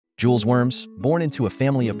Jules Worms, born into a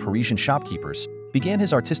family of Parisian shopkeepers, began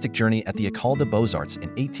his artistic journey at the École des Beaux-Arts in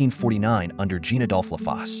 1849 under Jean-Adolphe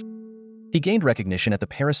Lafosse. He gained recognition at the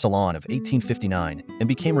Paris Salon of 1859 and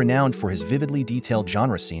became renowned for his vividly detailed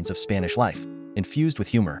genre scenes of Spanish life, infused with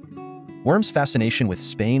humor. Worms' fascination with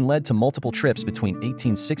Spain led to multiple trips between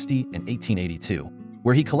 1860 and 1882,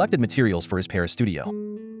 where he collected materials for his Paris studio.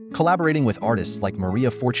 Collaborating with artists like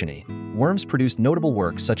Maria Fortuny, Worms produced notable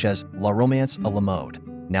works such as La Romance à la Mode,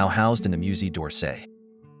 now housed in the Musée d'Orsay.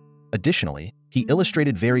 Additionally, he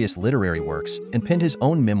illustrated various literary works and penned his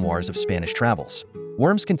own memoirs of Spanish travels.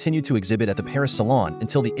 Worms continued to exhibit at the Paris Salon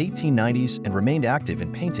until the 1890s and remained active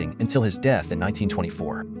in painting until his death in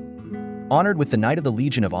 1924. Honored with the Knight of the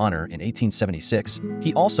Legion of Honor in 1876,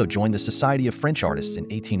 he also joined the Society of French Artists in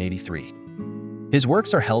 1883. His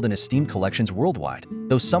works are held in esteemed collections worldwide,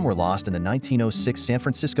 though some were lost in the 1906 San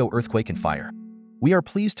Francisco earthquake and fire. We are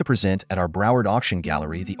pleased to present at our Broward Auction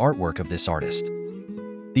Gallery the artwork of this artist.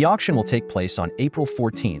 The auction will take place on April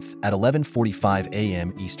 14th at 11:45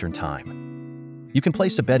 a.m. Eastern Time. You can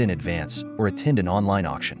place a bet in advance or attend an online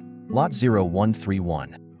auction. Lot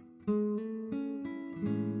 0131.